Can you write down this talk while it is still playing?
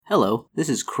Hello, this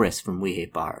is Chris from We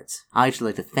Hate Bards. I'd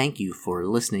like to thank you for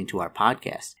listening to our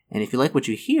podcast. And if you like what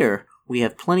you hear, we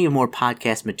have plenty of more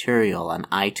podcast material on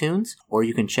iTunes, or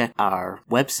you can check our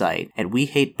website at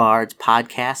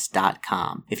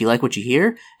wehatebardspodcast.com. If you like what you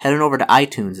hear, head on over to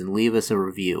iTunes and leave us a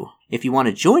review. If you want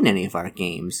to join any of our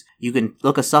games, you can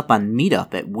look us up on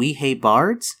Meetup at We Hate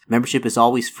Bards. Membership is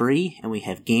always free, and we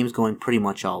have games going pretty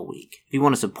much all week. If you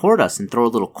want to support us and throw a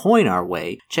little coin our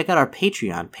way, check out our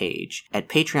Patreon page at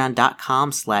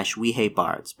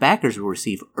patreon.com/WeHateBards. Backers will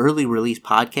receive early release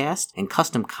podcasts and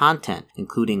custom content,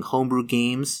 including homebrew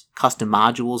games, custom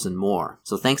modules, and more.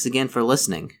 So thanks again for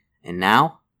listening. And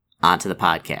now, on to the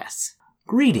podcasts.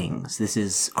 Greetings, this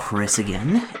is Chris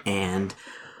again, and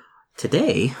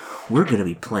today, we're going to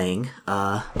be playing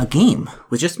a game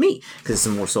with just me, because it's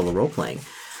some more solo role-playing.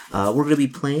 We're going to be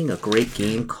playing a great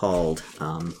game called,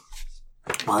 well,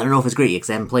 I don't know if it's great because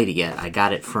I haven't played it yet. I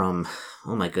got it from,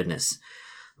 oh my goodness,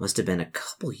 must have been a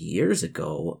couple years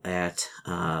ago at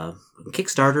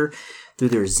Kickstarter through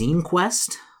their Zine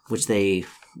Quest, which they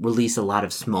release a lot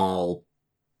of small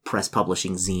press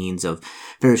publishing zines of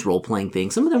various role-playing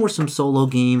things. Some of them were some solo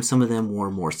games, some of them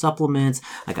were more supplements.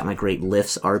 I got my great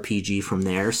Lifts RPG from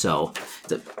there, so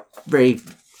it's a very,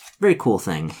 very cool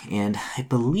thing. And I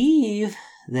believe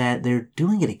that they're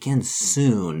doing it again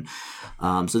soon.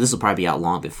 So this will probably be out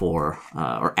long before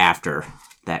or after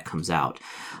that comes out.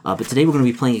 But today we're going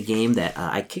to be playing a game that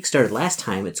I kickstarted last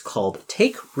time. It's called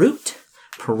Take Root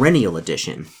Perennial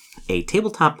Edition, a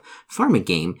tabletop farming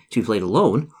game to be played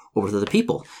alone or with other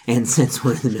people. And since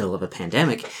we're in the middle of a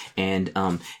pandemic and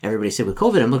everybody's sick with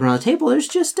COVID, I'm looking around the table, there's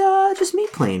just me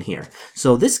playing here.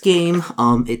 So this game,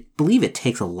 I believe it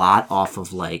takes a lot off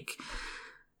of like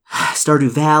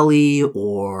Stardew Valley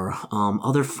or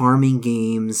other farming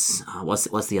games.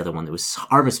 What's the other one? There was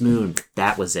Harvest Moon.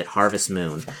 That was it, Harvest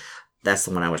Moon. That's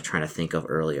the one I was trying to think of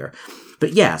earlier.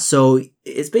 But yeah, so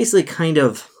it's basically kind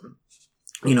of,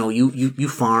 you know, you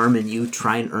farm and you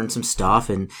try and earn some stuff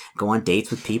and go on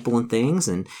dates with people and things.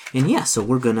 And yeah, so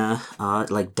we're gonna,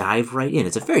 dive right in.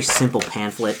 It's a very simple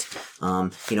pamphlet.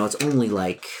 It's only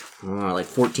like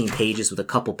 14 pages with a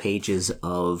couple pages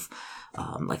of,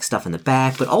 stuff in the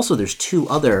back. But also there's two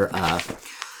other,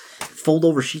 fold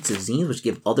over sheets of zines, which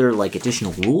give other,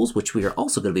 additional rules, which we are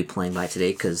also going to be playing by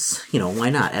today. Cause,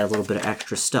 why not add a little bit of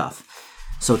extra stuff?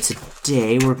 So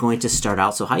today we're going to start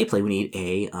out. So how you play? We need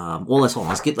a. Let's hold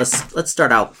on. Let's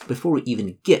start out before we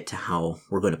even get to how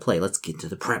we're going to play. Let's get to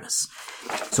the premise.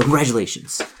 So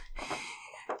congratulations,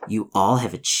 you all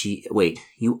have achieved.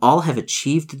 You all have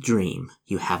achieved the dream.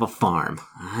 You have a farm.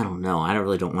 I don't know. I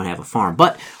really don't want to have a farm,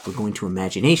 but we're going to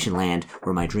Imagination Land,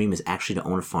 where my dream is actually to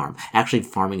own a farm. Actually,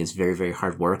 farming is very, very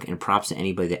hard work, and props to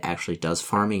anybody that actually does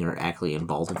farming or actually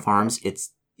involved in farms. It's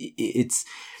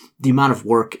the amount of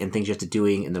work and things you have to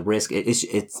doing and the risk,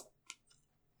 it's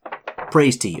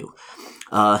praise to you.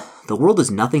 The world is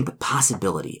nothing but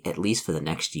possibility, at least for the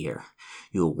next year.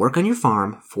 You will work on your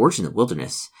farm, foraged in the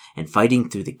wilderness, and fighting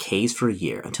through the caves for a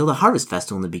year, until the harvest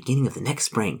festival in the beginning of the next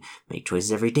spring. Make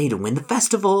choices every day to win the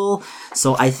festival.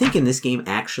 So I think in this game,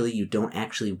 actually, you don't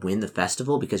actually win the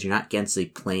festival because you're not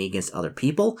playing against other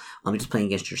people. You're just playing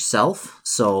against yourself.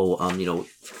 So,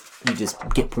 you just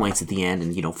get points at the end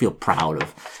and, feel proud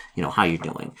of, how you're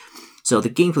doing. So the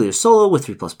game player is solo with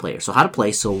 3+ players. So how to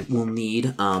play? So we'll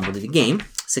need the game,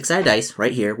 6-sided dice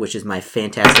right here, which is my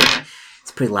fantastic,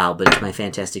 it's pretty loud, but it's my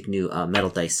fantastic new metal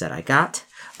dice set I got.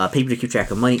 Paper to keep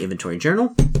track of money, inventory, and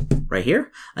journal right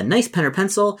here. A nice pen or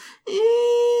pencil.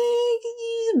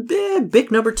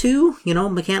 Bic number 2,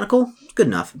 mechanical. Good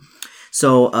enough.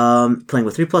 So, playing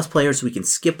with 3+ players, so we can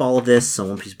skip all of this. So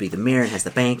one piece will be the mayor and has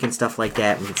the bank and stuff like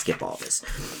that. We can skip all of this.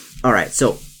 All right,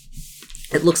 so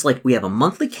it looks like we have a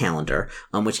monthly calendar,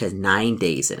 which has 9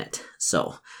 days in it.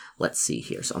 So let's see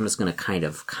here. So I'm just going to kind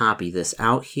of copy this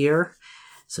out here.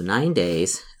 So 9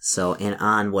 days. So, and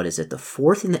on, what is it? The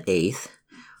 4th and the 8th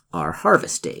are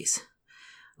harvest days.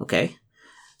 Okay.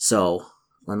 So,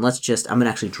 and I'm going to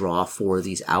actually draw 4 of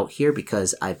these out here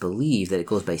because I believe that it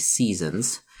goes by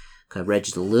seasons. I read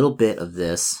just a little bit of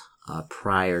this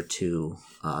prior to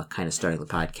kind of starting the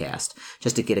podcast,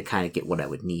 just to get what I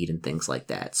would need and things like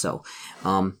that. So,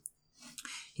 so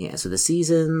the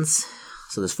seasons.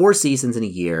 So there's 4 seasons in a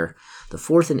year. The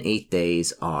 4th and 8th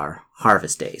days are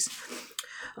harvest days.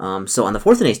 So on the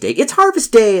 4th and 8th day, it's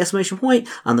harvest day! Exclamation point!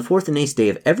 On the 4th and 8th day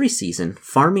of every season,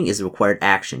 farming is a required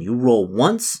action. You roll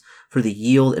once for the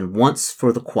yield and once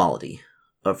for the quantity.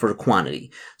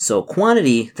 So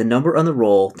quantity, the number on the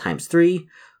roll, times 3.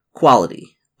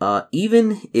 Quality.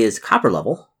 Even is copper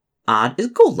level. Odd is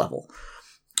gold level.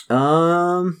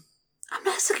 I'm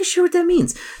not exactly sure what that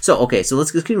means. So, okay, so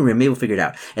let's continue. Maybe we'll figure it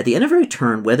out. At the end of every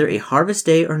turn, whether a harvest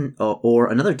day or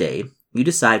another day, you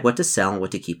decide what to sell and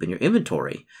what to keep in your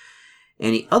inventory.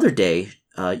 Any other day,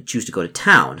 choose to go to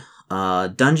town,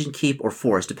 dungeon, keep, or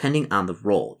forest, depending on the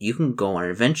role. You can go on an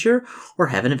adventure or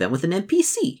have an event with an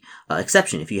NPC.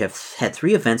 Exception: if you have had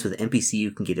 3 events with an NPC,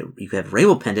 you can have a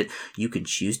Rainbow Pendant. You can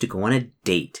choose to go on a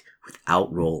date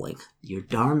without rolling. You're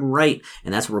darn right.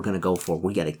 And that's what we're going to go for.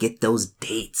 We got to get those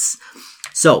dates.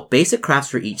 So, basic crops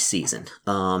for each season.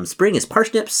 Spring is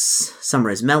parsnips, summer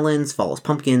is melons, fall is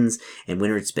pumpkins, and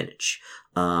winter is spinach.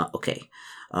 Okay.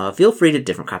 Feel free to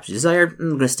different crops you desire. I'm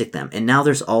going to stick them. And now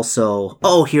there's also,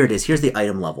 here it is. Here's the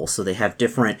item level. So they have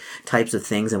different types of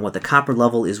things and what the copper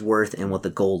level is worth and what the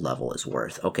gold level is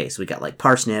worth. Okay, so we got like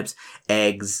parsnips,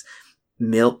 eggs,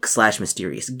 milk /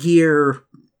 mysterious gear,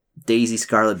 daisy,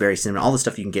 scarlet berry, cinnamon, all the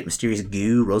stuff you can get, mysterious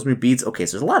goo, rosemary beads. Okay,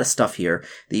 so there's a lot of stuff here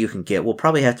that you can get. We'll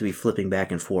probably have to be flipping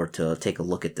back and forth to take a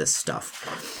look at this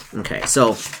stuff. Okay,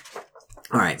 so,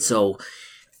 alright, so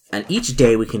on each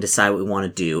day we can decide what we want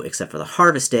to do, except for the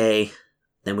harvest day.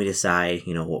 Then we decide,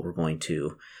 what we're going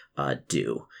to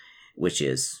do, which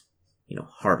is,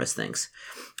 harvest things.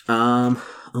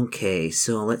 Okay,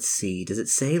 so let's see. Does it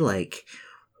say,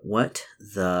 what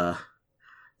the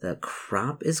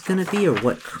crop is going to be, or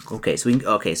what? Okay, so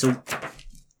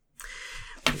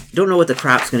don't know what the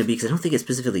crop's going to be because I don't think it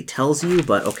specifically tells you.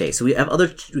 But okay, so we can have other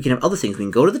things. We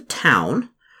can go to the town,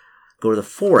 go to the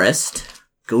forest,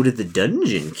 go to the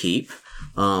dungeon keep,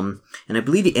 and I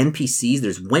believe the NPCs.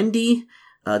 There's Wendy,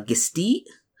 Gestit,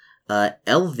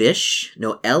 Elvish,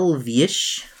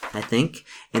 I think,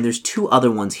 and there's 2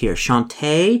 other ones here.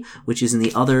 Shantae, which is in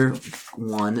the other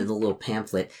one in the little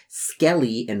pamphlet,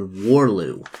 Skelly, and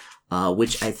Warloo,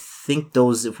 which I think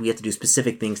those, if we have to do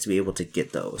specific things to be able to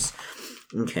get those.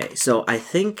 Okay, so I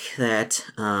think that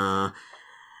I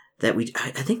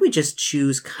think we just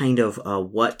choose kind of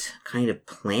what kind of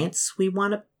plants we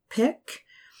want to pick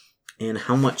and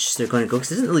how much they're going to go,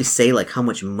 because it doesn't really say how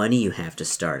much money you have to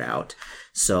start out.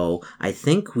 So I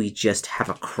think we just have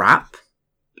a crop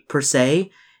per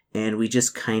se, and we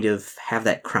just kind of have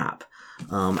that crop.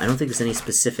 I don't think there's any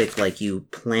specific you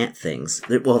plant things.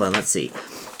 Well, hold on, let's see.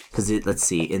 Let's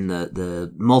see, in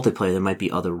the multiplayer, there might be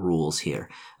other rules here.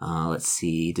 Let's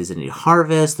see, does it need a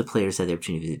harvest? The players have the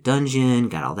opportunity to visit a dungeon,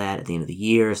 got all that at the end of the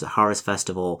year. It's a harvest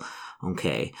festival.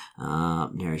 Okay,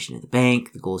 narration of the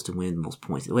bank. The goal is to win the most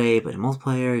points of the way, but in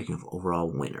multiplayer, you can have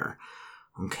overall winner.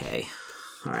 Okay,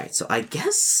 alright, so I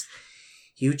guess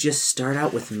you just start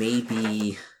out with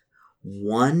maybe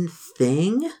one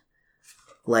thing?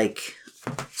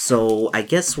 So I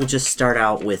guess we'll just start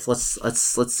out with let's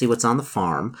see what's on the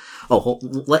farm.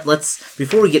 Let's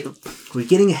before we're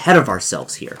getting ahead of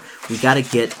ourselves here. We got to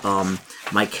get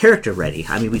my character ready.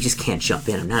 I mean, we just can't jump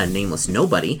in. I'm not a nameless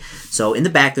nobody. So in the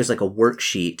back there's a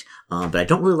worksheet, but I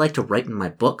don't really like to write in my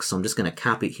book, so I'm just going to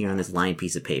copy it here on this lined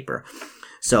piece of paper.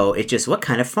 So it's just, what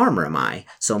kind of farmer am I?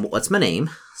 So what's my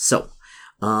name? So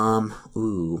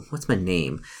what's my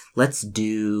name? Let's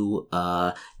do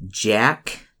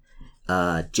Jack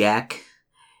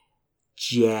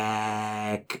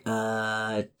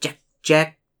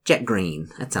Green.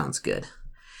 That sounds good.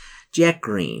 Jack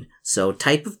Green. So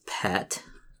type of pet.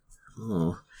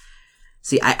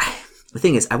 See, the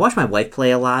thing is, I watch my wife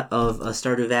play a lot of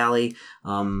Stardew Valley.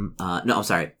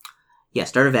 Stardew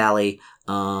Valley.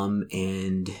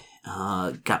 And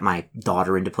got my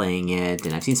daughter into playing it,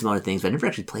 and I've seen some other things, but I never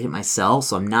actually played it myself,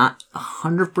 so I'm not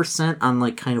 100%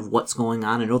 on kind of what's going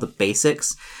on. I know the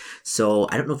basics. So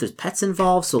I don't know if there's pets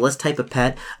involved, so let's type a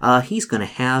pet. He's gonna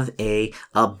have a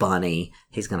bunny.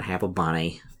 He's gonna have a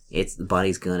bunny. The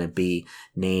bunny's gonna be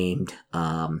named,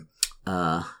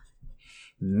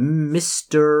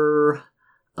 Mr.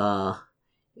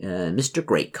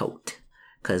 Greatcoat,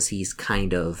 cause he's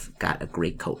kind of got a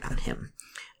great coat on him.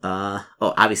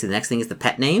 Obviously the next thing is the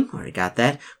pet name. Already got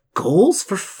that. Goals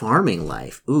for farming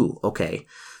life. Ooh, okay.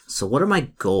 So what are my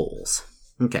goals?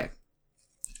 Okay.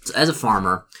 So as a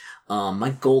farmer, my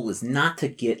goal is not to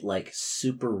get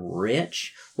super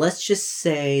rich. Let's just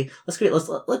say, let's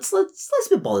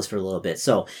spitball this for a little bit.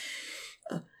 So,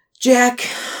 Jack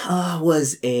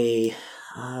was a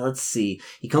let's see.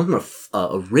 He comes from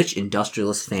a rich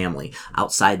industrialist family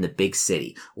outside in the big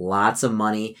city. Lots of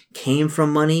money, came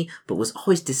from money, but was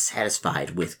always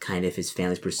dissatisfied with kind of his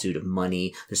family's pursuit of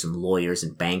money. There's some lawyers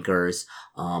and bankers,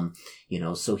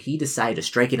 so he decided to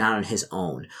strike it out on his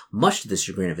own, much to the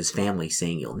chagrin of his family,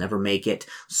 saying you'll never make it.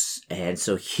 And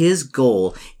so his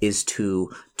goal is to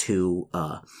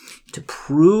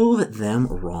prove them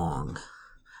wrong.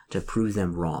 to prove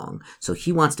them wrong. So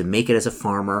he wants to make it as a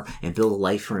farmer and build a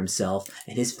life for himself.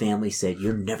 And his family said,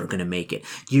 you're never going to make it.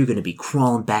 You're going to be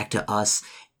crawling back to us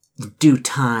in due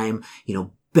time,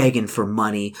 begging for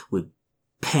money with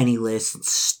penniless and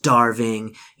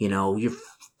starving.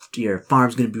 Your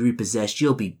farm's going to be repossessed.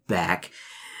 You'll be back.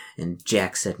 And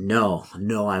Jack said, no,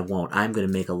 I won't. I'm going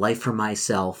to make a life for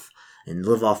myself and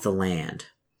live off the land.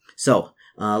 So,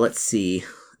 let's see.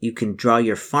 You can draw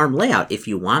your farm layout if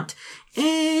you want.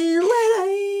 And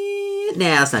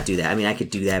let's not do that. I mean, I could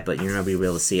do that, but you're not going to be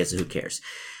able to see it, so who cares?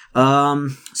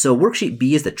 So worksheet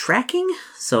B is the tracking.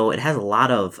 So it has a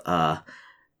lot of,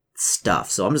 stuff.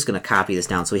 So I'm just going to copy this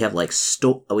down. So we have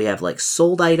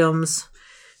sold items,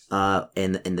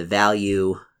 and the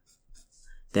value.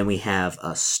 Then we have,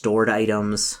 stored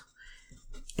items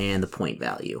and the point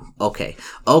value. Okay.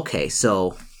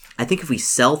 So I think if we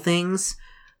sell things,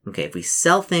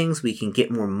 we can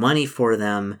get more money for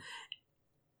them,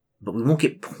 but we won't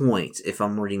get points if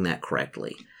I'm reading that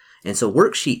correctly. And so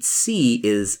worksheet C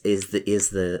is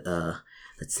the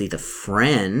let's see, the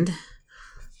friend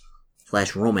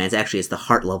 / romance. Actually, it's the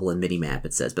heart level in Minimap,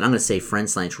 it says, but I'm going to say friend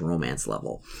 / romance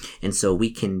level. And so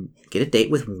we can get a date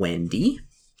with Wendy,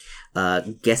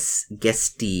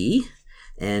 Guesty,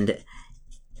 and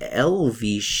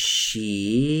Elvishir.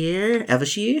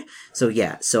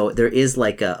 So there is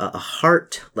like a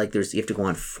heart, like you have to go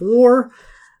on 4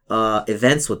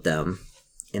 events with them,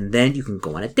 and then you can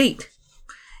go on a date.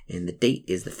 And the date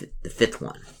is the 5th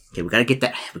one. Okay, we gotta get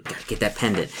that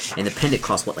pendant. And the pendant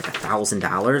costs like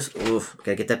 $1,000? Oof,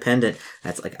 gotta get that pendant.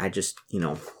 That's like, that's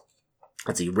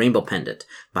a rainbow pendant.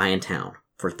 Buy in town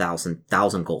for 1,000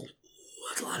 gold. Ooh,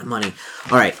 that's a lot of money.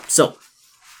 Alright, so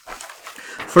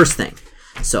first thing.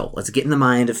 So let's get in the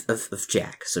mind of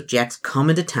Jack. So Jack's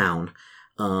coming to town.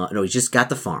 He just got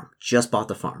the farm. Just bought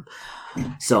the farm.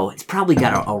 So it's probably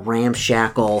got a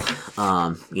ramshackle,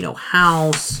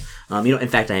 house. In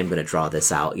fact, I am going to draw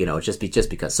this out, just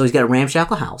because. So he's got a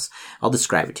ramshackle house. I'll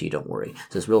describe it to you, don't worry.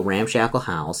 So this real ramshackle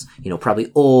house, probably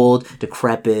old,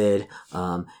 decrepit.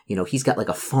 He's got like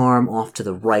a farm off to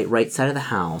the right side of the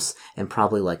house, and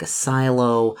probably like a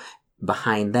silo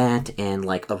behind that, and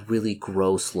like a really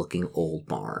gross looking old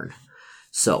barn.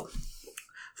 So,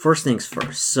 first things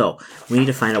first. So, we need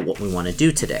to find out what we want to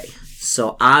do today.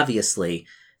 So, obviously,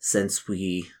 since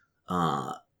we,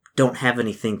 don't have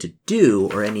anything to do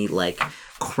or any like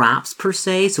crops per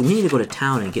se, so we need to go to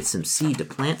town and get some seed to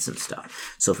plant some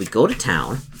stuff. So if we go to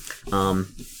town,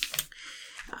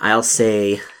 I'll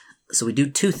say, so we do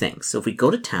 2 things. So if we go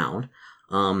to town,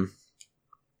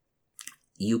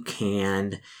 you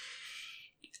can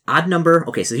odd number.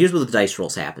 Okay, so here's where the dice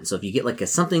rolls happen. So if you get like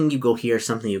something, you go here,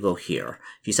 something, you go here.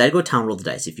 If you decide to go to town, roll the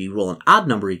dice. If you roll an odd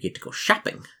number, you get to go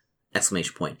shopping. ! If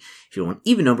you roll an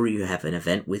even number, you have an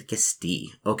event with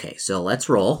Guesty. Okay, so let's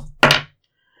roll.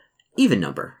 Even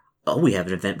number. Oh, we have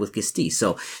an event with Guesty.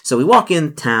 So we walk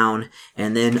in town,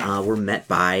 and then we're met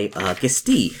by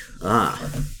Guesty.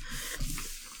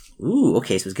 Ooh,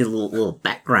 okay, so let's get a little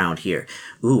background here.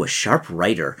 Ooh, a sharp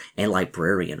writer and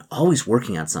librarian, always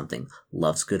working on something.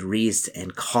 Loves good reads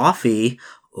and coffee.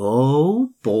 Oh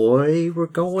boy, we're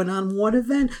going on 1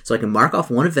 event. So I can mark off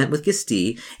 1 event with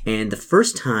Guesty, and the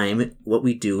first time what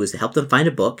we do is to help them find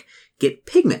a book, get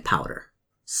pigment powder.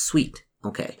 Sweet.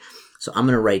 Okay, so I'm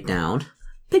going to write down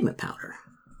pigment powder.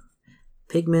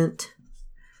 Pigment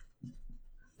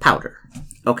powder.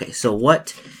 Okay, so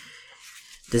what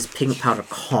does pigment powder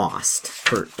cost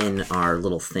in our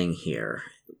little thing here?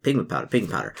 Pigment powder.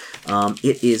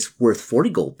 It is worth 40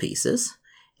 gold pieces,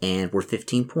 and worth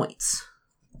 15 points.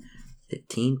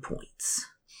 15 points.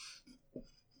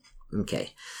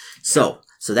 Okay. So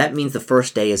that means the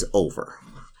first day is over.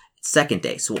 Second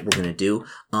day. So what we're going to do,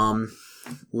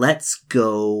 let's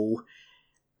go.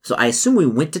 So I assume we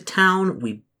went to town.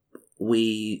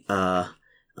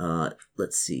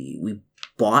 Let's see. We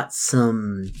bought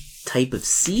some type of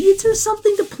seeds or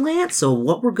something to plant. So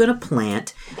what we're going to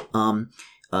plant,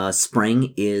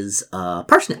 spring is,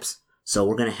 parsnips. So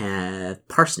we're going to have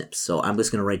parsnips. So I'm just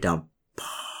going to write down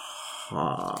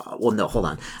well, no, hold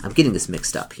on. I'm getting this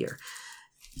mixed up here.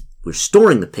 We're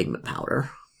storing the pigment powder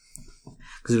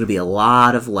because there's going to be a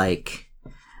lot of like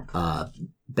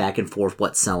back and forth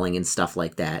what's selling and stuff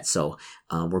like that. So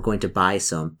we're going to buy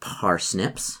some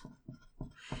parsnips.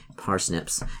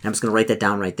 And I'm just going to write that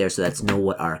down right there so that's know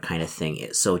what our kind of thing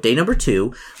is. So day number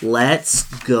 2, let's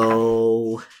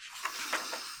go.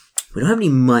 We don't have any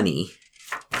money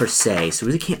per se, so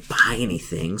we really can't buy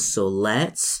anything. So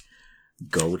let's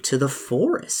go to the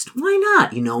forest. Why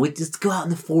not? Just go out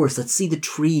in the forest. Let's see the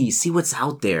trees, see what's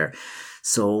out there.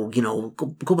 So,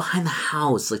 go behind the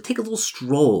house, like take a little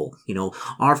stroll.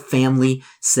 Our family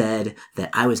said that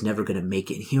I was never going to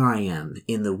make it. And here I am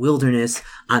in the wilderness.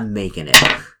 I'm making it.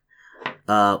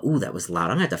 That was loud.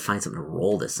 I'm going to have to find something to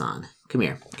roll this on. Come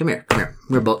here.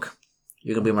 Your book.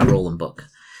 You're going to be my rolling book.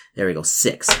 There we go.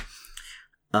 6.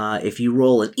 If you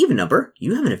roll an even number,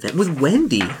 you have an event with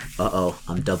Wendy.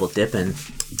 I'm double dipping.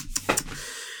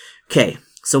 Okay.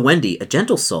 So Wendy, a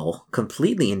gentle soul,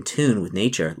 completely in tune with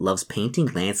nature, loves painting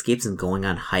landscapes and going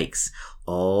on hikes.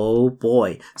 Oh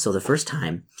boy. So the first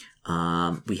time,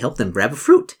 we helped them grab a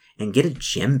fruit and get a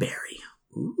gemberry.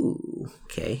 Ooh,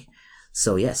 okay.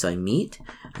 So I meet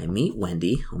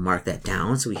Wendy. I'll mark that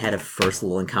down. So we had a first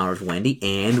little encounter with Wendy,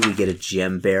 and we get a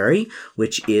gemberry,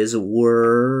 which is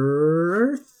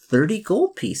worth 30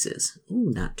 gold pieces.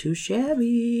 Ooh, not too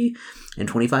shabby. And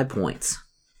 25 points.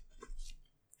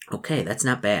 Okay, that's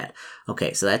not bad.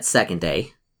 Okay, so that's second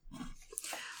day.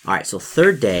 Alright, so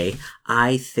third day,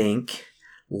 I think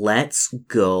let's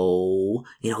go...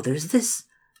 there's this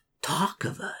talk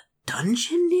of a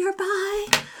dungeon nearby.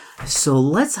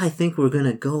 So I think we're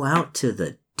gonna go out to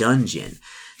the dungeon.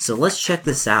 So let's check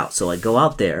this out. So I go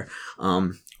out there.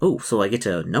 So I get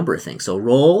to a number of things. So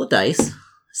roll a dice.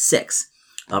 6.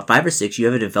 5 or 6, you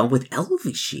have a development with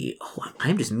Elvishi. Oh,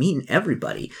 I'm just meeting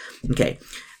everybody. Okay.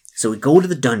 So we go to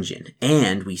the dungeon,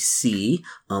 and we see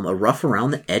a rough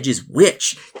around the edges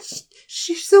witch.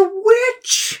 She's a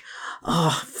witch!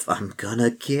 Oh, I'm gonna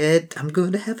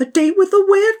have a date with a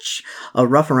witch! A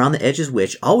rough around the edges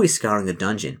witch, always scouring the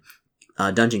dungeon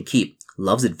keep,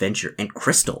 loves adventure and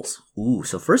crystals. Ooh,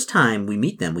 so first time we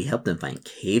meet them, we help them find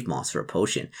cave moss for a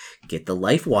potion. Get the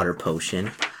life water potion.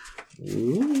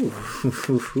 Ooh.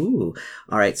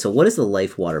 Alright, so what does the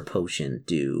life water potion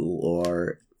do?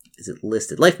 Or... is it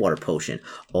listed? Life water potion.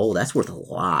 Oh, that's worth a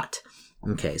lot.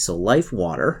 Okay, so life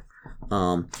water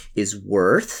is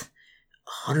worth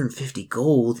 150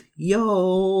 gold.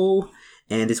 Yo!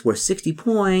 And it's worth 60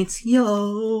 points.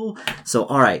 Yo! So,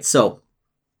 alright, so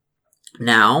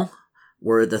now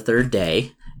we're the third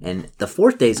day, and the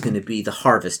fourth day is going to be the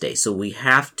harvest day. So we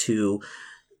have to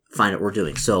find out what we're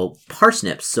doing. So,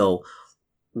 parsnips. So,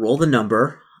 roll the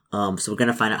number. So we're going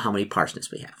to find out how many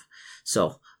parsnips we have.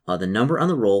 So, the number on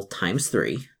the roll times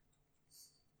 3.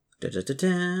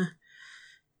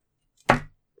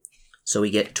 So we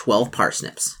get 12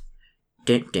 parsnips.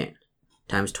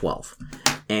 Times 12.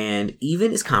 And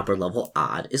even is copper level,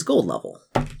 odd is gold level.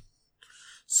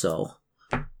 So,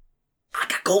 I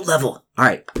got gold level.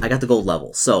 Alright, I got the gold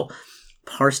level. So,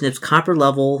 parsnips, copper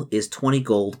level is 20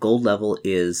 gold. Gold level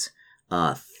is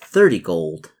 30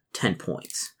 gold, 10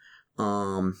 points.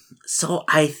 So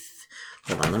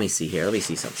hold on, let me see here. Let me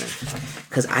see something.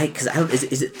 Cause I don't,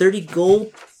 is it 30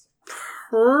 gold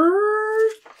per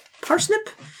parsnip?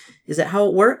 Is that how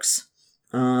it works?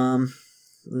 Let's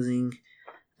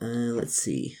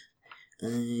see.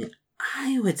 I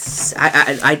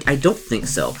don't think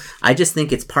so. I just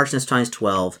think it's parsnips times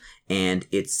 12, and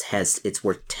it's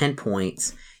worth 10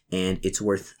 points, and it's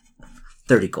worth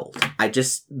 30 gold.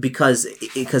 Because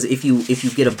if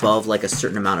you get above like a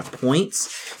certain amount of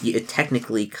points, you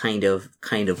technically kind of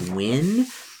win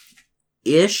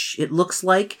ish, it looks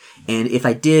like. And if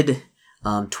I did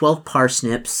 12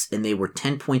 parsnips and they were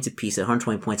 10 points apiece at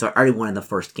 120 points, I already won in the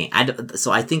first game.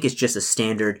 So I think it's just a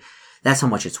standard. That's how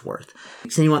much it's worth.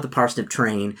 So you want the parsnip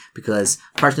train, because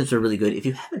parsnips are really good. If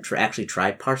you haven't actually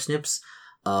tried parsnips,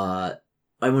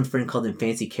 my one friend called them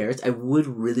fancy carrots. I would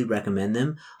really recommend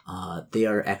them. They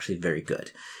are actually very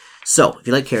good. So, if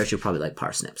you like carrots, you'll probably like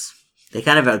parsnips. They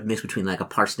kind of are a mix between like a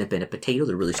parsnip and a potato.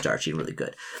 They're really starchy and really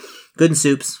good. Good in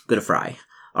soups, good to fry.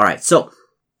 Alright, so,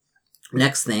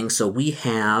 next thing. So, we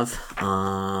have,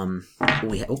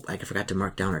 I forgot to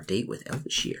mark down our date with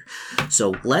Elvishir.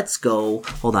 So, let's go,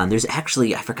 hold on,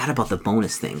 I forgot about the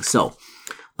bonus thing. So,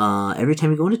 every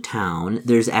time you go into town,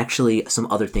 there's actually some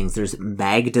other things. There's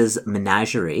Magda's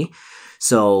Menagerie.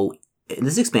 So, in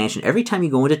this expansion, every time you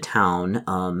go into town,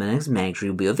 Magda's Menagerie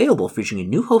will be available, featuring a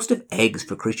new host of eggs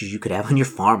for creatures you could have on your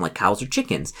farm, like cows or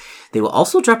chickens. They will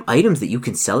also drop items that you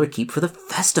can sell or keep for the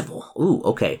festival. Ooh,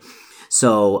 okay.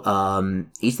 So,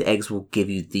 each of the eggs will give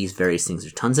you these various things.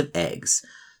 There's tons of eggs.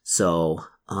 So,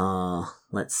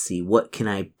 let's see. What can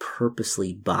I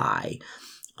purposely buy?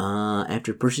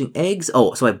 After purchasing eggs,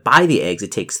 so I buy the eggs.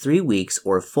 It takes 3 weeks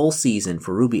or a full season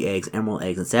for ruby eggs, emerald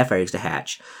eggs, and sapphire eggs to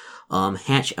hatch.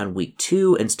 Hatch on week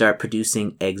 2 and start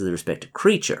producing eggs of the respective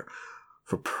creature.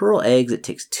 For pearl eggs, it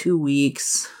takes 2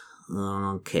 weeks.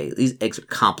 Okay, these eggs are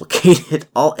complicated.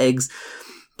 All eggs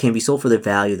can be sold for their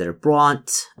value that are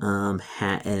brought, and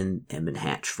been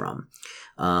hatched from.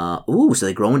 So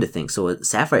they grow into things. So a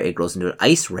sapphire egg grows into an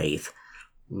ice wraith.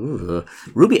 Ooh.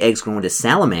 Ruby eggs grow into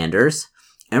salamanders.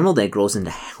 Emerald egg grows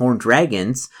into horned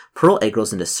dragons. Pearl egg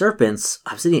grows into serpents.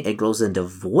 Obsidian egg grows into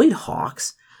void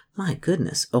hawks. My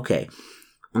goodness. Okay,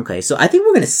 so I think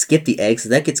we're going to skip the eggs. So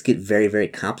that gets very, very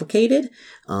complicated.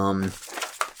 And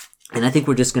I think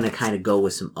we're just going to kind of go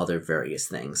with some other various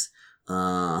things.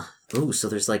 So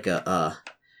there's like a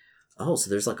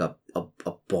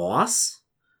boss.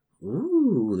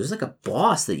 Ooh, there's like a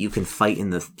boss that you can fight in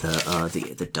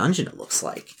the dungeon, it looks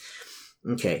like.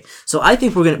 Okay, so I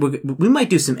think we might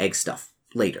do some egg stuff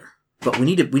later, but we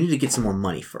need to get some more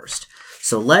money first.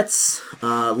 So let's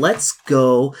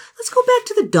go back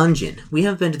to the dungeon. We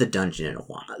haven't been to the dungeon in a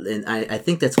while, and I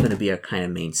think that's going to be our kind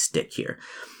of main stick here.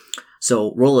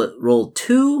 So roll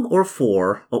 2 or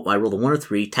 4. Oh, I rolled a 1 or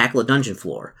 3. Tackle a dungeon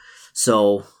floor.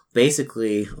 So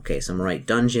basically, okay, so I'm gonna write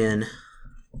dungeon.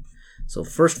 So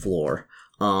first floor.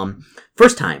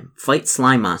 First time, fight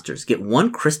slime monsters. Get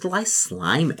 1 crystallized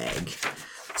slime egg.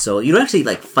 So you don't actually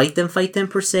like fight them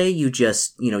per se. You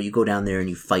just, you go down there and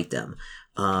you fight them.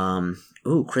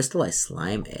 Crystallized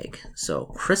slime egg. So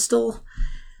crystal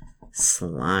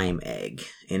slime egg,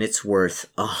 and it's worth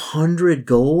 100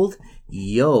 gold.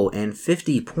 Yo, and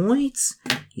 50 points.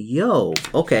 Yo,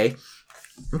 okay,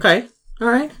 all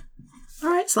right,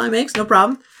 slime eggs, no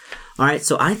problem. All right,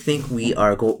 so I think we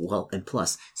are and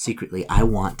plus, secretly, I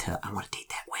want to date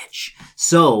that witch.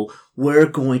 So we're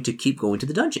going to keep going to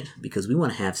the dungeon because we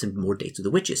want to have some more dates with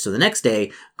the witches. So the next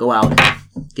day, go out,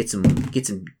 get some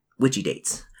witchy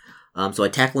dates. So I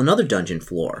tackle another dungeon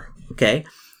floor. Okay,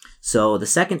 so the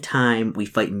second time we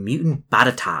fight mutant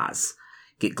batatas.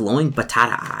 Get glowing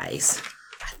batata eyes.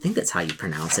 I think that's how you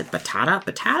pronounce it.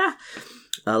 Batata.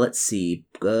 Let's see.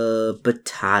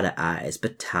 Batata eyes.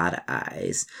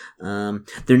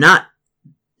 They're not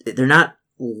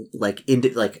like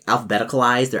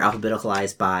alphabeticalized. They're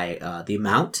alphabeticalized by the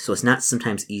amount, so it's not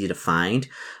sometimes easy to find.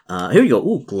 Here we go.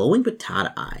 Ooh, glowing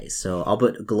batata eyes. So I'll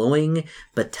put glowing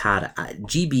batata eye,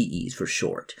 GBEs for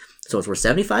short. So it's worth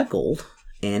 75 gold,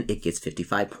 and it gets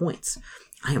 55 points.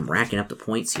 I am racking up the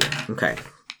points here. Okay.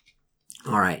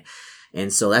 All right.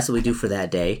 And so that's what we do for that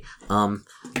day. So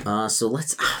I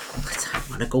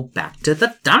want to go back to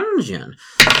the dungeon.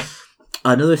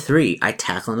 Another 3. I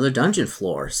tackle another dungeon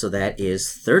floor. So that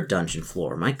is third dungeon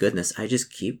floor. My goodness. I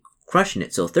just keep crushing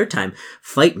it. So third time,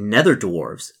 fight nether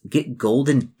dwarves. Get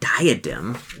golden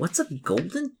diadem. What's a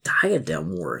golden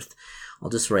diadem worth?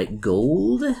 I'll just write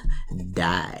gold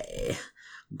die.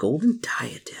 Golden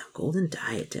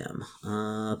diadem.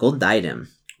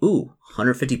 Ooh,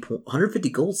 150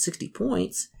 gold, 60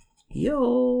 points.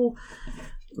 Yo.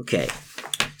 Okay.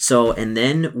 So, and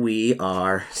then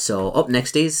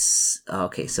next day's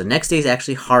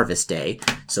actually harvest day.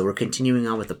 So we're continuing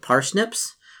on with the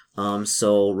parsnips.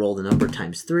 So roll the number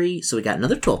times 3. So we got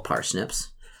another 12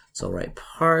 parsnips. So I'll write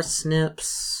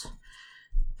parsnips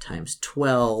times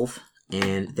 12.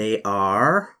 And they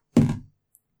are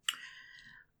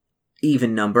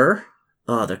even number.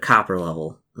 Oh, they're copper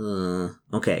level.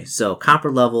 Okay, so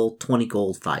copper level, 20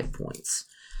 gold, 5 points.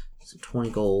 So 20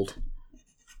 gold,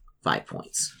 5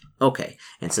 points. Okay,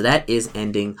 and so that is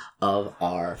ending of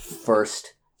our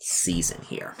first season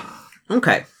here.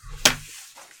 Okay.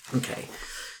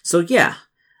 So yeah.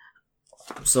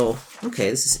 So, okay,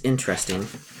 this is interesting.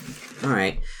 All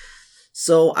right.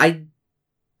 So I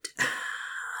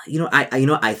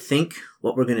think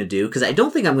what we're going to do, because I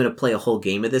don't think I'm going to play a whole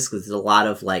game of this because there's a lot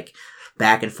of like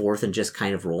back and forth and just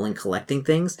kind of rolling, collecting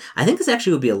things. I think this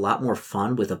actually would be a lot more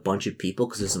fun with a bunch of people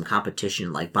because there's some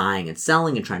competition like buying and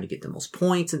selling and trying to get the most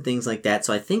points and things like that.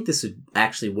 So I think this would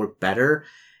actually work better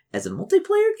as a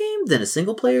multiplayer game than a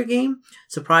single player game,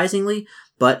 surprisingly.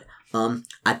 But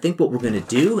I think what we're going to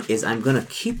do is I'm going to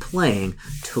keep playing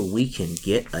till we can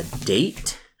get a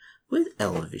date with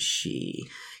Elvishi.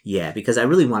 Yeah, because I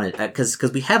really want to, because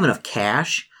we have enough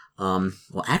cash. Well,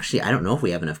 actually, I don't know if we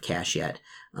have enough cash yet.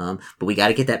 But we got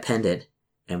to get that pendant,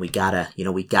 and we gotta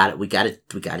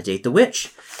date the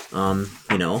witch,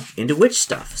 into witch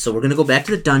stuff. So we're gonna go back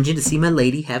to the dungeon to see my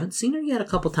lady. Haven't seen her yet a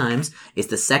couple times. It's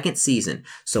the second season,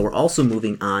 so we're also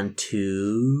moving on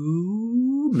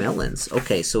to melons.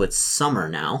 Okay, so it's summer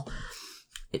now.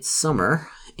 It's summer,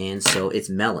 and so it's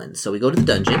melons. So we go to the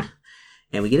dungeon,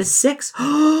 and we get a 6.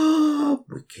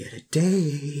 We get a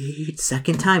date.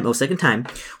 Second time.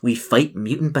 We fight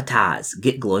mutant batas.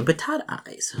 Get glowing batata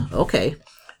eyes. Okay,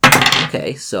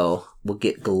 so we'll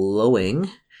get glowing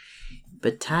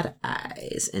batata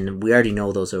eyes. And we already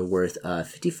know those are worth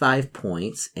 55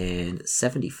 points and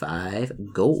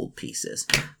 75 gold pieces.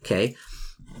 Okay.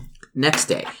 Next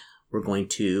day, we're going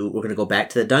to go back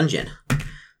to the dungeon.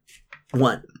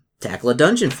 1. Tackle a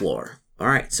dungeon floor. All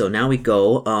right, so now we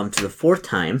go to the fourth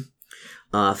time.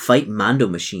 Fight Mondo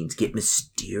machines. Get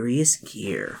mysterious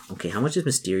gear. Okay, how much is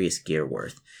mysterious gear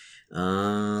worth?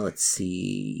 Let's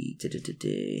see.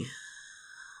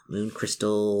 Moon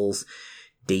crystals.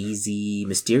 Daisy.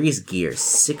 Mysterious gear.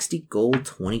 60 gold,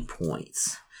 20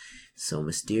 points. So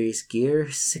mysterious gear,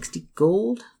 60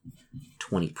 gold,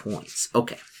 20 points.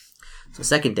 Okay. So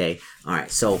second day. All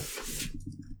right, so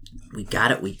we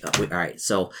got it. All right,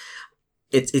 so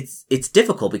it's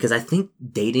difficult because I think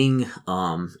dating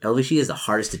LVC is the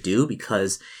hardest to do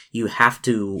because you have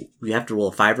to roll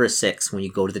a 5 or a 6 when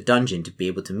you go to the dungeon to be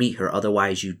able to meet her.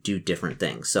 Otherwise, you do different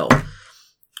things. So,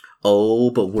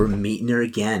 but we're meeting her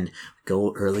again.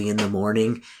 Go early in the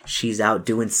morning. She's out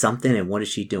doing something, and what is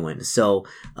she doing? So,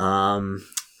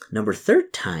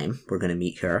 third time we're gonna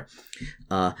meet her.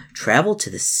 Travel to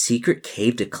the secret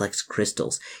cave to collect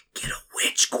crystals. Get a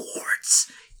witch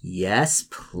quartz. Yes,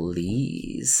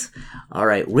 please. All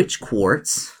right, witch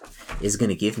quartz is going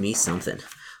to give me something.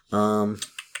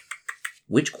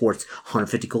 Witch quartz,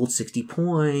 150 gold, 60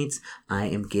 points. I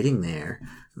am getting there.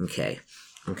 Okay,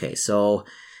 so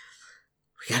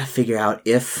we got to figure out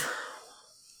if...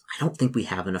 I don't think we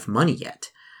have enough money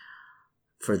yet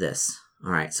for this.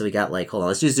 All right, so we got hold on,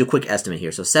 let's just do a quick estimate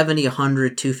here. So 70,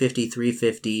 100, 250,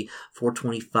 350,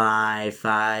 425,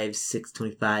 5,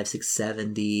 625,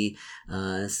 670,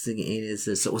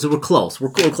 so we're close.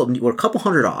 We're close. We're a couple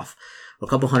hundred off.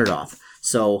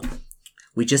 So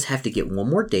we just have to get one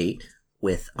more date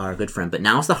with our good friend. But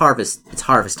now it's it's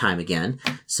harvest time again.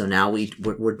 So now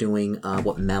we're doing,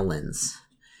 melons.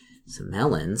 Some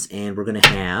melons, and we're gonna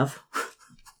have,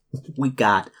 we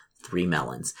got 3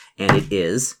 melons, and it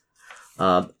is,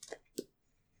 what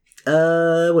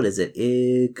is it?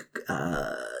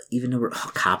 Even number,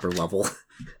 copper level.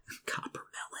 Copper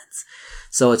melons.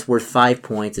 So it's worth 5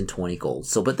 points and 20 gold.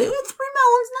 So, but they have 3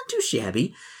 melons, not too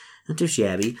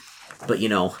shabby. But,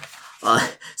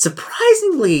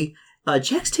 surprisingly,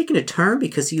 Jack's taking a turn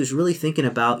because he was really thinking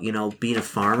about, being a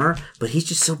farmer, but he's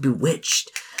just so bewitched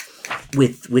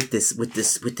with this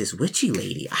witchy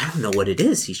lady. I don't know what it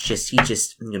is. He just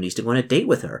needs to go on a date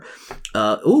with her.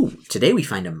 Today we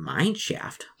find a mine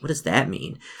shaft. What does that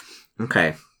mean?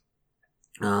 Okay.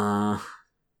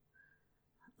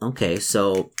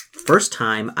 So first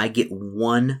time I get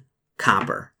 1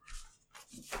 copper.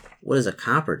 What does a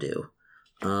copper do?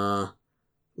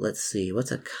 Let's see.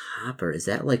 What's a copper? Is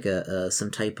that like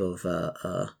some type of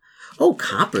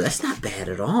copper? That's not bad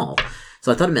at all.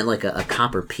 So I thought it meant like a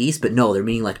copper piece, but no, they're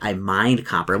meaning like I mined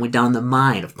copper. I went down the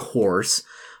mine, of course.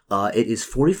 It is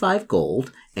 45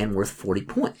 gold and worth 40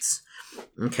 points.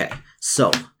 Okay,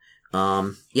 so,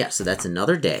 so that's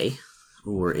another day.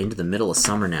 Ooh, we're into the middle of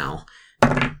summer now.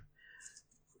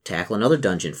 Tackle another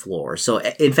dungeon floor. So,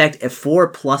 in fact, at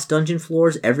 4+ dungeon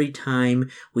floors, every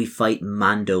time we fight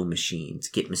Mondo machines,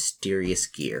 get mysterious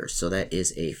gear. So that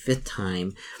is a 5th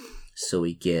time. So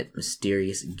we get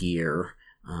mysterious gear.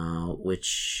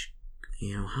 Which,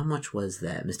 how much was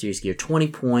that? Mysterious gear, 20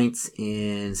 points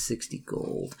and 60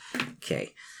 gold.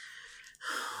 Okay.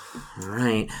 All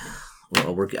right.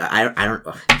 Well, I don't,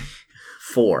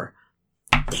 4.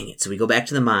 Dang it. So we go back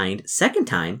to the mine. Second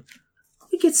time,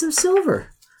 we get some silver.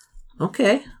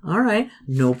 Okay. All right.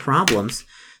 No problems.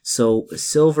 So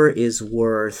silver is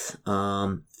worth,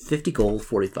 50 gold,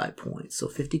 45 points. So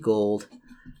 50 gold,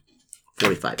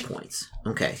 45 points.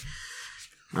 Okay.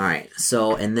 All right.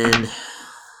 So, and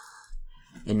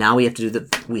now we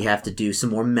have to do some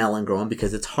more melon growing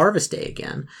because it's harvest day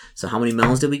again. So how many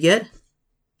melons did we get?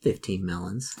 15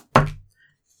 melons.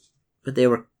 But they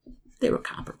were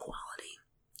copper quality.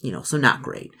 So not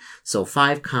great. So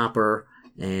 5 copper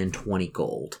and 20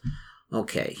 gold.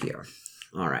 Okay, here.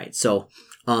 All right. So,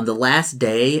 the last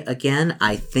day again,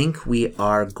 I think we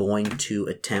are going to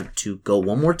attempt to go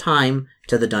one more time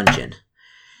to the dungeon.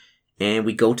 And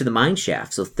we go to the mine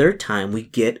shaft. So 3rd time we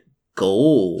get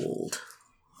gold.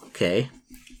 Okay.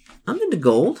 I'm into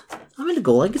gold. I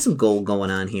get some gold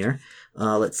going on here.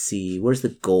 Let's see. Where's the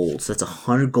gold? So that's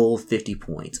 100 gold, 50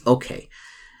 points. Okay.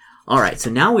 All right.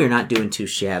 So now we're not doing too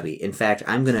shabby. In fact,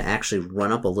 I'm going to actually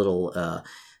run up a little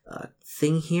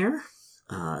thing here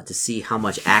to see how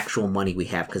much actual money we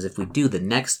have. Because if we do the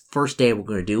first day we're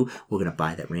going to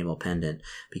buy that rainbow pendant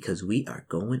because we are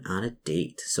going on a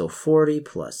date. So 40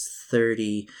 plus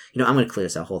 30. I'm going to clear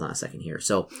this out. Hold on a second here.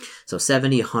 So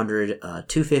 70, 100,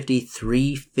 250,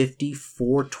 350,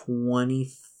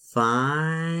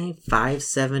 425,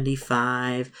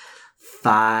 575,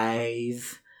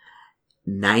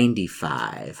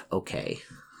 595. Okay.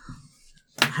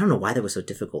 I don't know why that was so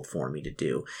difficult for me to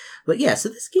do. But yeah, so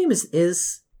this game is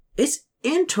it's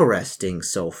interesting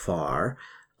so far.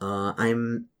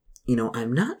 I'm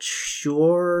not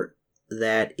sure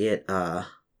that it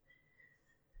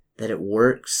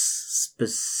works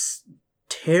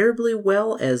terribly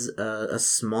well as a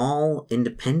small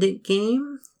independent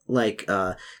game. Like,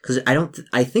 cause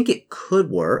I think it could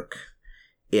work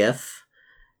if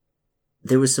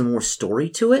there was some more story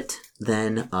to it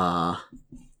than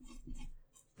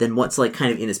what's like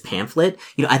kind of in his pamphlet.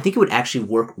 I think it would actually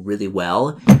work really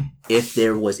well if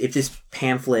this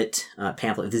pamphlet, if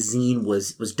the zine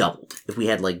was doubled. If we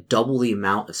had like double the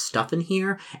amount of stuff in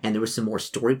here and there was some more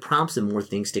story prompts and more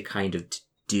things to kind of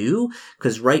do.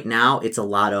 Because right now it's a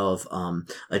lot of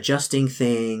adjusting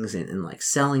things and like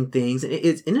selling things.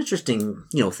 It's an interesting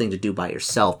thing to do by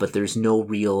yourself, but there's no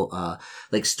real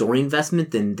like story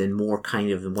investment than more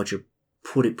kind of in what you're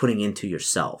putting into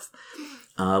yourself.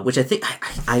 Which I think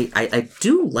I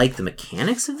do like the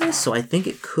mechanics of this, so I think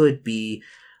it could be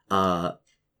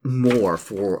more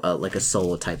for like a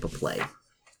solo type of play.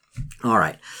 All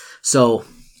right, so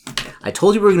I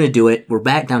told you we were going to do it. We're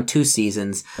back down 2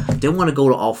 seasons. Didn't want to go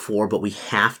to all 4, but we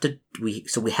have to.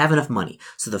 So we have enough money.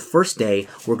 So the first day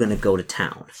we're going to go to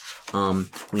town.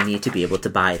 We need to be able to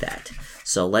buy that.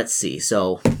 So let's see.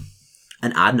 So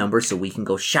an odd number, so we can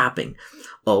go shopping.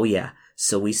 Oh yeah.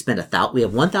 So we spent we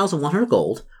have 1,100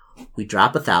 gold. We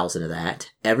drop 1,000 of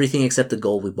that. Everything except the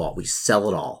gold we bought. We sell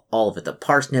it all. All of it. The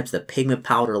parsnips, the pigment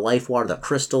powder, life water, the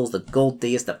crystals, the gold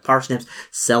dais, the parsnips.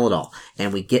 Sell it all.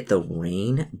 And we get the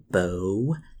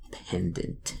rainbow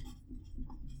pendant.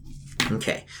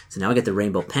 Okay. So now we get the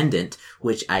rainbow pendant,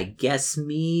 which I guess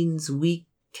means we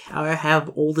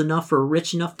have old enough or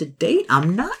rich enough to date.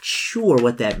 I'm not sure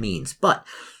what that means, but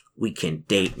we can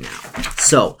date now.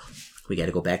 So we got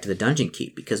to go back to the Dungeon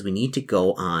Keep because we need to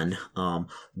go on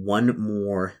one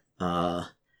more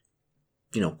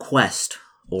quest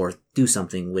or do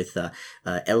something with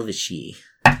Elvishi.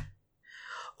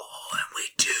 Oh, and we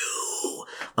do.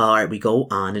 All right, we go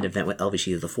on an event with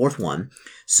Elvishi, the 4th one.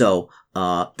 So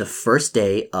the first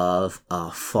day of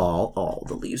fall. Oh,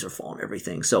 the leaves are falling,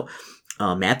 everything. So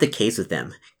map the case with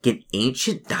them. Get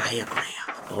ancient diagram.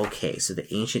 Okay, so the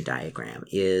ancient diagram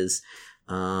is.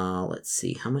 Let's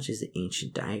see. How much is the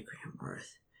ancient diagram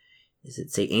worth? Does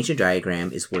it say ancient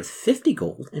diagram is worth 50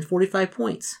 gold and 45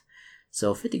 points?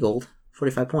 So 50 gold,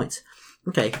 45 points.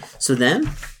 Okay. So now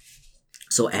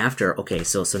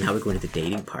we're going to the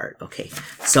dating part. Okay.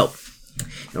 So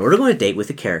in order to go on a date with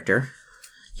a character,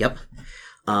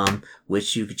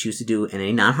 which you could choose to do in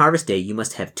a non-harvest day, you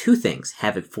must have 2 things.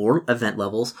 Have it 4 event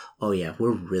levels. Oh yeah,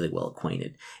 we're really well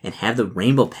acquainted. And have the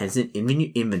rainbow pendant in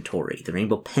your inventory. The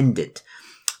rainbow pendant.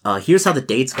 Here's how the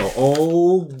dates go.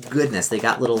 Oh goodness, they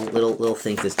got little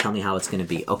things that tell me how it's going to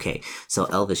be. Okay, so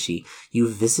Elvishi, you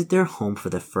visit their home for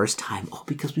the first time. Oh,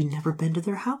 because we've never been to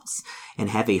their house.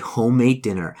 And have a homemade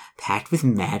dinner packed with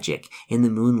magic in the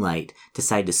moonlight.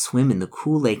 Decide to swim in the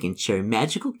cool lake and share a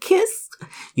magical kiss.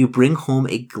 You bring home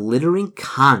a glittering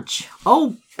conch.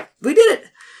 Oh, we did it!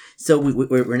 So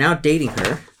we're now dating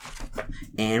her,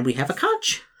 and we have a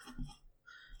conch.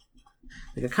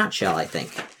 Like a conch shell, I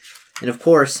think. And of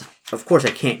course, I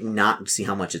can't not see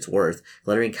how much it's worth.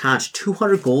 Glittering conch,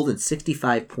 200 gold and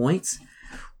 65 points.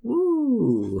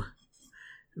 Woo!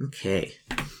 Okay.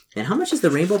 And how much is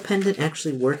the rainbow pendant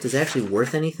actually worth? Is it actually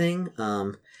worth anything?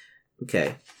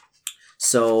 Okay.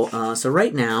 So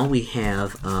right now we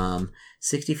have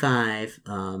 65.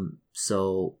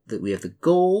 So that we have the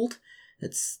gold.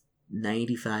 That's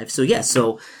 95. So yeah.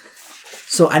 So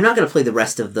I'm not going to play the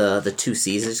rest of the 2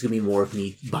 seasons. It's going to be more of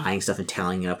me buying stuff and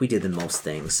tallying it up. We did the most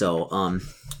things. So all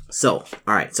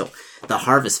right. So the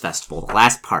Harvest Festival, the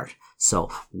last part. So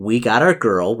we got our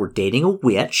girl. We're dating a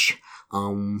witch.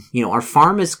 Our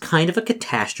farm is kind of a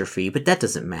catastrophe, but that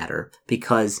doesn't matter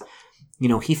because,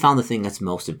 he found the thing that's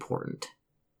most important.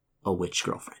 A witch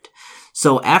girlfriend.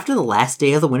 So after the last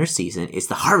day of the winter season is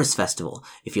the Harvest Festival.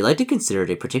 If you like to consider it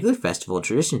a particular festival in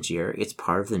traditions year, it's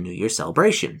part of the New Year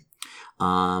celebration.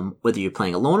 Whether you're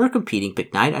playing alone or competing,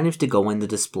 pick 9 items to go in the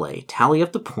display. Tally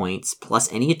up the points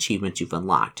plus any achievements you've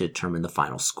unlocked to determine the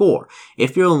final score.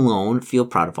 If you're alone, feel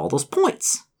proud of all those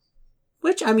points.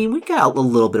 Which, we got a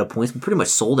little bit of points. We pretty much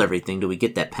sold everything till we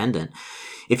get that pendant.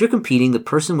 If you're competing, the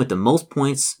person with the most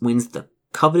points wins the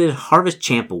coveted Harvest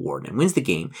Champ Award and wins the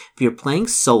game. If you're playing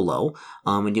solo,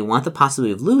 and you want the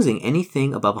possibility of losing,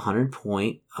 anything above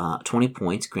 20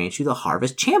 points grants you the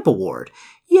Harvest Champ Award.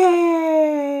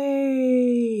 Yay!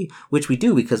 Which we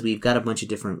do because we've got a bunch of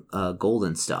different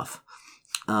golden stuff.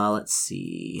 Let's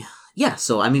see. Yeah,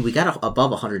 so we got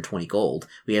above 120 gold.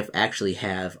 We have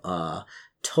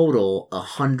total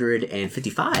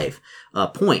 155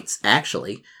 points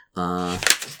actually.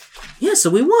 Yeah, so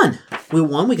we won.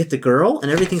 We get the girl, and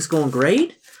everything's going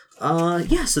great.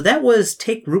 So that was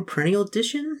Take Root Perennial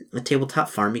Edition, a tabletop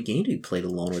farming game to be played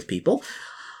alone with people.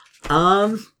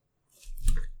 I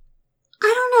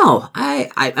don't know.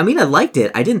 I mean, I liked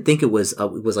it. I didn't think it was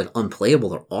like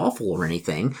unplayable or awful or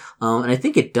anything. And I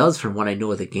think it does, from what I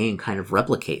know of the game, kind of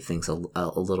replicate things a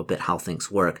little bit, how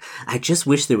things work. I just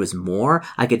wish there was more.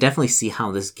 I could definitely see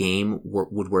how this game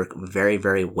would work very,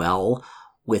 very well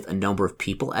with a number of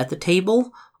people at the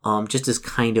table. Just as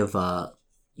kind of a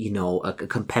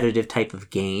competitive type of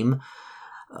game.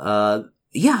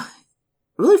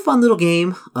 Really fun little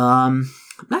game. I'm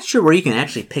not sure where you can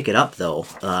actually pick it up, though.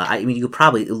 I mean, you could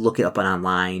probably look it up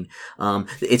online.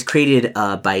 It's created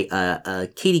by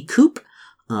Katie Koop.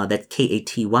 That's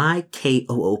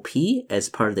KatyKoop, as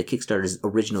part of the Kickstarter's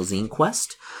original Zine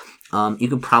Quest. You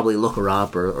can probably look her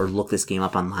up or look this game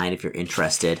up online if you're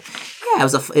interested. Yeah,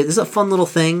 it was a fun little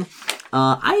thing.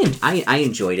 I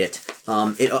enjoyed it.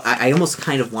 I almost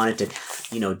kind of wanted to,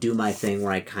 do my thing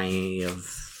where I kind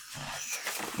of,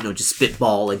 just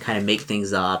spitball and kind of make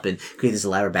things up and create this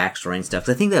elaborate backstory and stuff.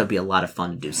 Because I think that would be a lot of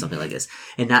fun to do something like this.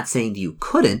 And not saying you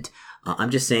couldn't. I'm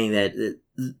just saying that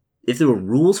if there were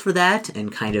rules for that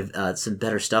and kind of some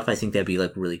better stuff, I think that'd be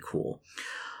like really cool.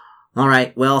 All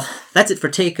right, well, that's it for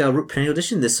Take Root Perennial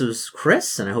Edition. This was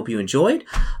Chris, and I hope you enjoyed.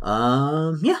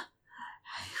 Hope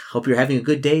you're having a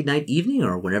good day, night, evening,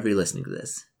 or whenever you're listening to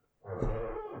this.